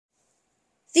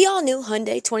The all-new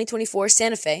Hyundai 2024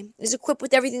 Santa Fe is equipped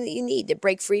with everything that you need to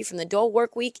break free from the dull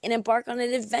work week and embark on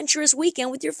an adventurous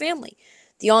weekend with your family.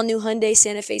 The all-new Hyundai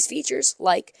Santa Fe's features,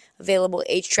 like available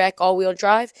H-Track all-wheel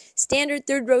drive, standard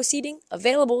third-row seating,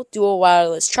 available dual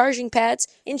wireless charging pads,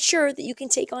 ensure that you can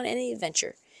take on any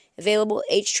adventure. Available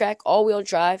H-Track all-wheel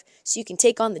drive so you can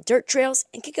take on the dirt trails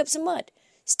and kick up some mud.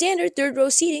 Standard third-row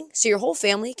seating so your whole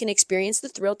family can experience the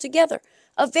thrill together.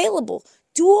 Available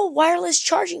dual wireless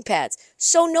charging pads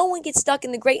so no one gets stuck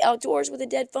in the great outdoors with a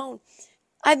dead phone.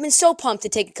 I've been so pumped to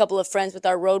take a couple of friends with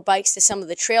our road bikes to some of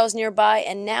the trails nearby,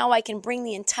 and now I can bring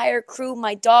the entire crew,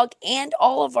 my dog, and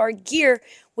all of our gear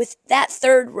with that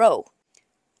third row.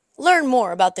 Learn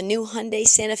more about the new Hyundai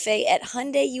Santa Fe at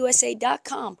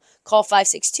HyundaiUSA.com. Call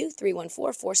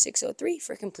 562-314-4603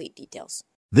 for complete details.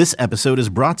 This episode is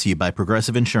brought to you by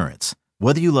Progressive Insurance.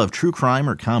 Whether you love true crime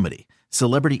or comedy,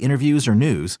 celebrity interviews or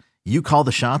news, you call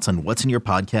the shots on what's in your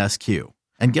podcast queue.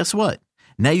 And guess what?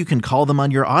 Now you can call them on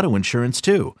your auto insurance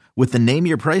too with the Name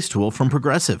Your Price tool from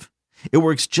Progressive. It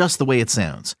works just the way it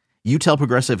sounds. You tell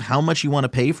Progressive how much you want to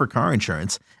pay for car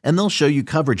insurance, and they'll show you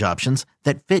coverage options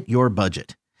that fit your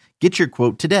budget. Get your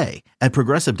quote today at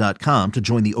Progressive.com to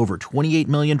join the over 28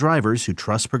 million drivers who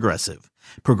trust Progressive.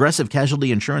 Progressive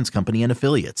Casualty Insurance Company and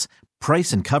Affiliates.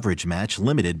 Price and coverage match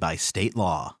limited by state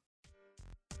law.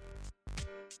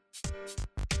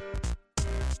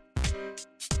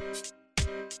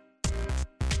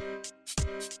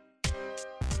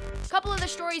 Couple of the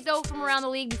stories, though, from around the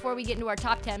league before we get into our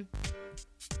top 10.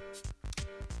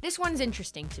 This one's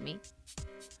interesting to me.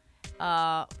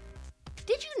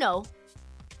 Did you know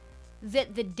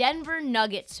that the Denver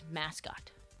Nuggets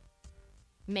mascot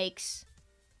makes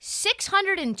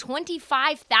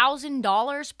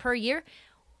 $625,000 per year?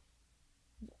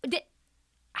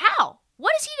 How?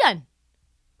 What has he done?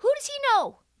 Who does he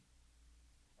know?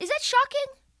 Is that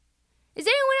shocking? Is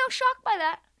anyone else shocked by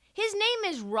that? His name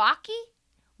is Rocky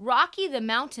the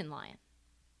Mountain Lion.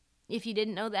 If you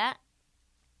didn't know that,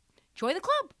 join the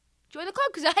club. Join the club,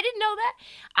 because I didn't know that.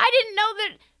 I didn't know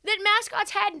that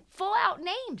mascots had full-out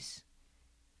names.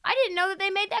 I didn't know that they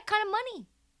made that kind of money.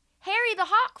 Harry the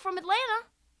Hawk from Atlanta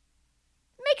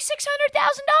makes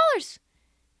 $600,000.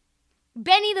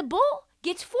 Benny the Bull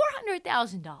gets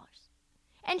 $400,000.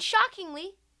 And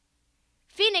shockingly,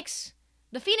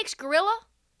 the Phoenix Gorilla,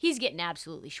 he's getting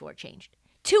absolutely shortchanged.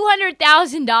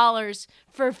 $200,000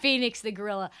 for Phoenix the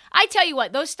Gorilla. I tell you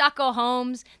what, those stucco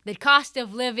homes, the cost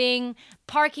of living,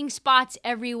 parking spots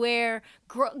everywhere,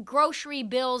 grocery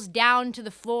bills down to the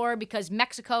floor because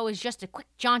Mexico is just a quick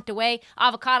jaunt away.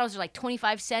 Avocados are like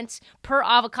 25 cents per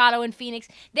avocado in Phoenix.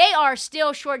 They are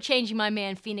still shortchanging my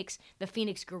man Phoenix, the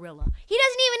Phoenix Gorilla. He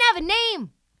doesn't even have a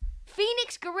name.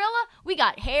 Phoenix Gorilla, we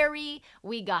got Harry,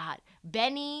 we got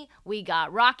Benny, we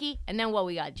got Rocky, and then what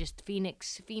we got? Just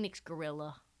Phoenix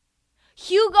Gorilla.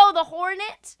 Hugo the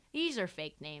Hornet, these are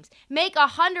fake names, make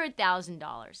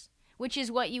 $100,000, which is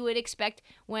what you would expect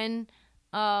when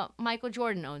Michael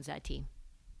Jordan owns that team.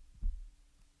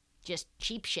 Just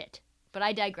cheap shit. But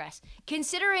I digress.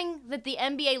 Considering that the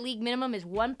NBA league minimum is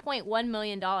 $1.1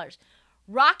 million,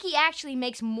 Rocky actually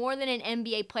makes more than an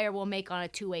NBA player will make on a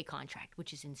two-way contract,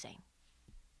 which is insane.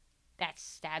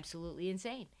 That's absolutely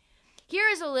insane. Here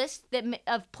is a list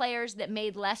of players that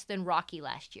made less than Rocky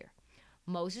last year.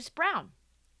 Moses Brown,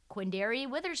 Quinndary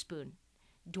Witherspoon,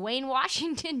 Dwayne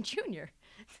Washington Jr.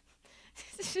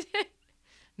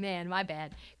 Man, my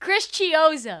bad. Chris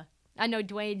Chiozza. I know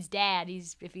Dwayne's dad.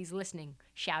 If he's listening,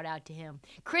 shout out to him.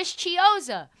 Chris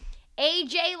Chiozza,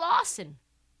 A.J. Lawson.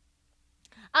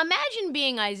 Imagine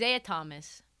being Isaiah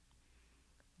Thomas,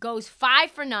 goes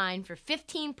 5 for 9 for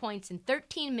 15 points in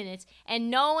 13 minutes,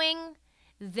 and knowing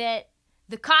that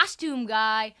the costume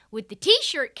guy with the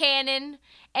t-shirt cannon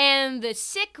and the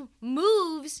sick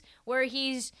moves where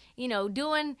he's,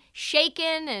 doing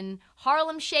shaking and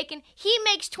Harlem shaking, he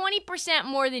makes 20%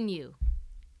 more than you.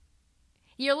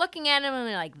 You're looking at him and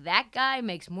you're like, that guy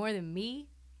makes more than me?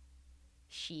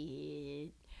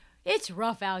 Shit. It's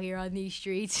rough out here on these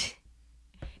streets.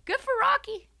 Good for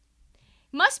Rocky.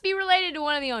 Must be related to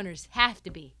one of the owners. Have to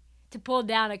be. To pull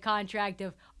down a contract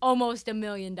of almost $1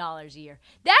 million a year.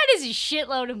 That is a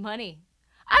shitload of money.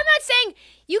 I'm not saying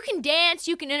you can dance,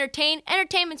 you can entertain.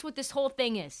 Entertainment's what this whole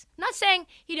thing is. I'm not saying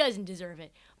he doesn't deserve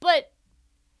it. But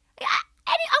I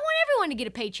want everyone to get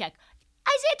a paycheck.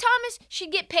 Isaiah Thomas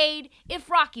should get paid if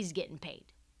Rocky's getting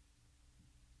paid.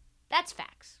 That's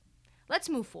facts. Let's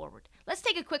move forward. Let's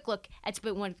take a quick look at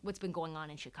what's been going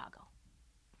on in Chicago.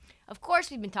 Of course,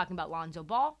 we've been talking about Lonzo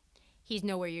Ball. He's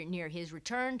nowhere near his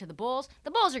return to the Bulls.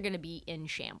 The Bulls are going to be in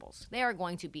shambles. They are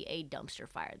going to be a dumpster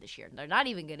fire this year. They're not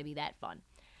even going to be that fun.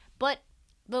 But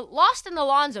the lost in the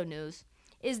Lonzo news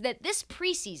is that this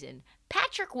preseason,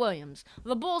 Patrick Williams,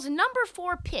 the Bulls' number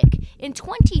 4 pick in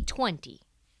 2020,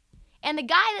 and the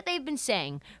guy that they've been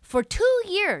saying for 2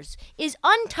 years is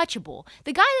untouchable,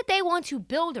 the guy that they want to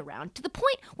build around, to the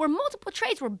point where multiple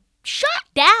trades were shot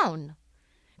down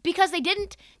because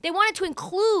they wanted to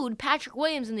include Patrick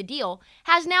Williams in the deal,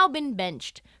 has now been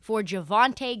benched for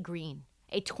Javonte Green,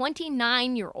 a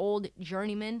 29-year-old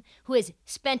journeyman who has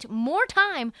spent more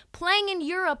time playing in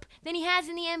Europe than he has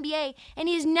in the NBA, and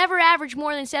he has never averaged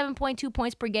more than 7.2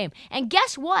 points per game. And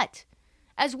guess what?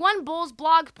 As one Bulls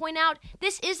blog point out,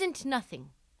 this isn't nothing.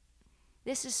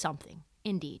 This is something,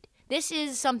 indeed. This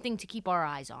is something to keep our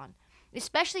eyes on,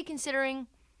 especially considering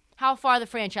how far the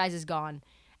franchise has gone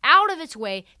out of its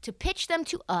way to pitch them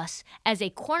to us as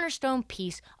a cornerstone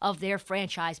piece of their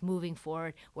franchise moving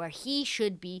forward, where he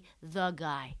should be the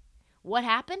guy. What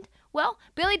happened? Well,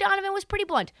 Billy Donovan was pretty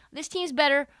blunt. This team's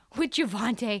better with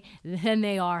Javonte than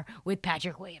they are with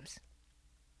Patrick Williams.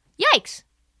 Yikes.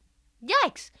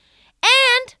 Yikes.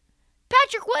 And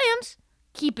Patrick Williams,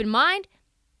 keep in mind,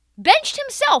 benched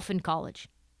himself in college.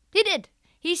 He did.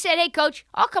 He said, hey, coach,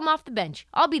 I'll come off the bench.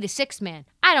 I'll be the 6th man.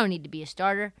 I don't need to be a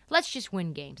starter. Let's just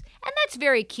win games. And that's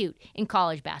very cute in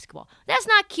college basketball. That's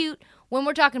not cute when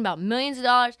we're talking about millions of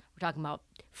dollars. We're talking about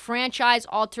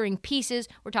franchise-altering pieces.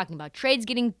 We're talking about trades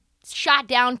getting shot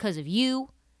down because of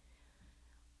you.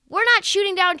 We're not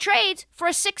shooting down trades for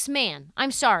a 6th man.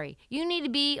 I'm sorry. You need to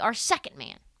be our 2nd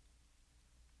man.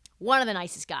 One of the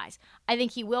nicest guys. I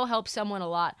think he will help someone a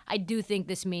lot. I do think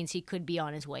this means he could be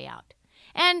on his way out.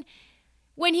 And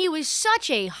when he was such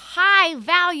a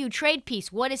high-value trade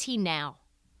piece, what is he now?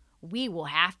 We will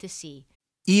have to see.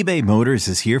 eBay Motors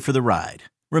is here for the ride.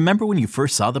 Remember when you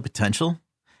first saw the potential?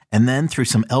 And then through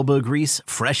some elbow grease,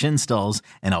 fresh installs,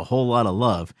 and a whole lot of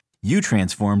love, you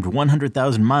transformed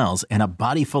 100,000 miles and a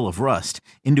body full of rust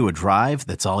into a drive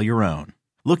that's all your own.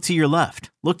 Look to your left.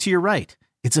 Look to your right.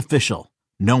 It's official.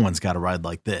 No one's got a ride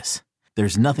like this.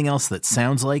 There's nothing else that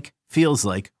sounds like, feels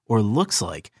like, or looks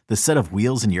like the set of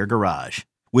wheels in your garage.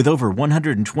 With over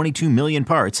 122 million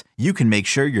parts, you can make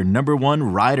sure your number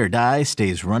one ride or die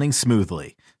stays running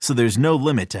smoothly, so there's no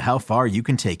limit to how far you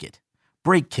can take it.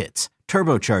 Brake kits,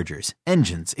 turbochargers,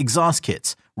 engines, exhaust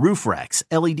kits, roof racks,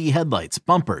 LED headlights,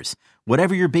 bumpers,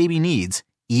 whatever your baby needs,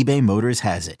 eBay Motors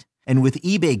has it. And with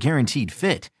eBay Guaranteed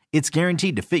Fit, it's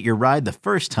guaranteed to fit your ride the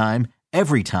first time,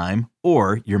 every time,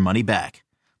 or your money back.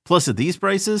 Plus, at these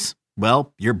prices,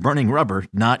 well, you're burning rubber,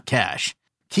 not cash.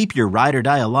 Keep your ride or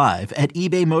die alive at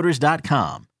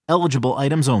ebaymotors.com. Eligible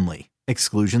items only.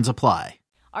 Exclusions apply.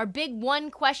 Our big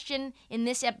one question in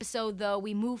this episode, though,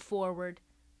 we move forward,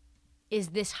 is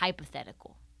this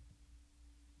hypothetical.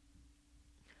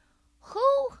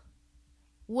 Who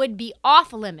would be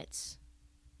off limits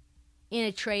in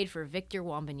a trade for Victor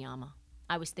Wembanyama?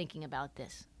 I was thinking about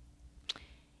this.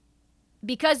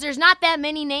 Because there's not that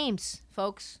many names,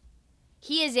 folks.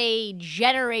 He is a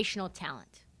generational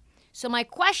talent. So my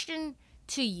question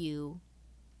to you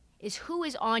is, who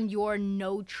is on your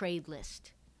no-trade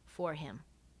list for him?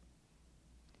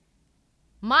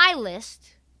 My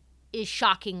list is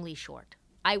shockingly short.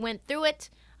 I went through it.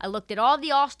 I looked at all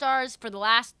the All-Stars for the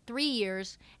last 3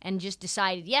 years and just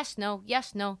decided yes, no,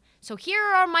 yes, no. So here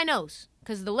are my no's,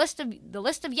 because the list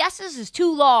of yeses is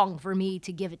too long for me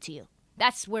to give it to you.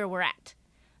 That's where we're at.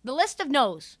 The list of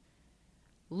no's.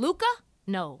 Luka?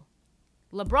 No.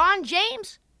 LeBron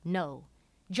James? No.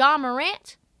 Ja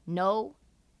Morant? No.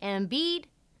 Embiid?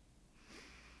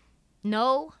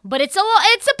 No. But it's a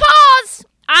pause.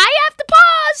 I have to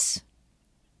pause.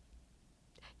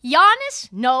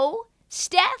 Giannis? No.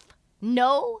 Steph?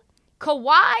 No.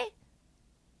 Kawhi?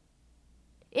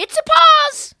 It's a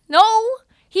pause. No.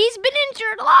 He's been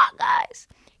injured a lot, guys.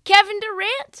 Kevin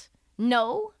Durant?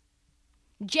 No.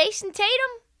 Jason Tatum?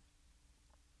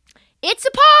 It's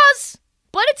a pause,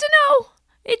 but it's a no.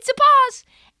 It's a pause.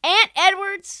 Ant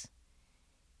Edwards.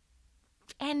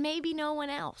 And maybe no one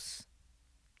else.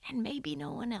 And maybe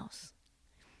no one else.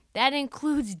 That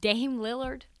includes Dame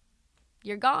Lillard.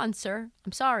 You're gone, sir.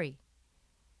 I'm sorry.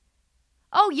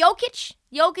 Oh, Jokic?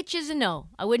 Jokic is a no.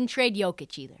 I wouldn't trade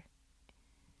Jokic either.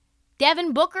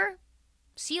 Devin Booker?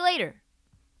 See you later.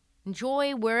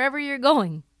 Enjoy wherever you're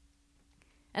going.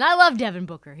 And I love Devin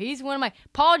Booker. He's one of my...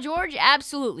 Paul George?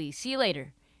 Absolutely. See you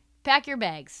later. Pack your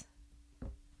bags.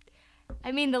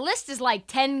 I mean, the list is like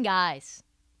 10 guys.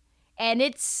 And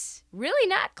it's really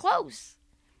not close.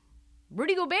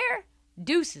 Rudy Gobert?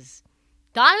 Deuces.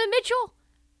 Donovan Mitchell?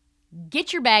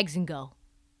 Get your bags and go.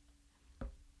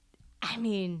 I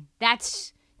mean,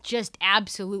 that's just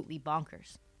absolutely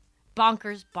bonkers.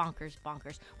 Bonkers, bonkers,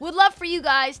 bonkers. Would love for you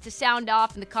guys to sound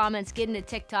off in the comments, get into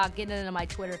TikTok, get into my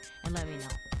Twitter, and let me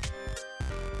know.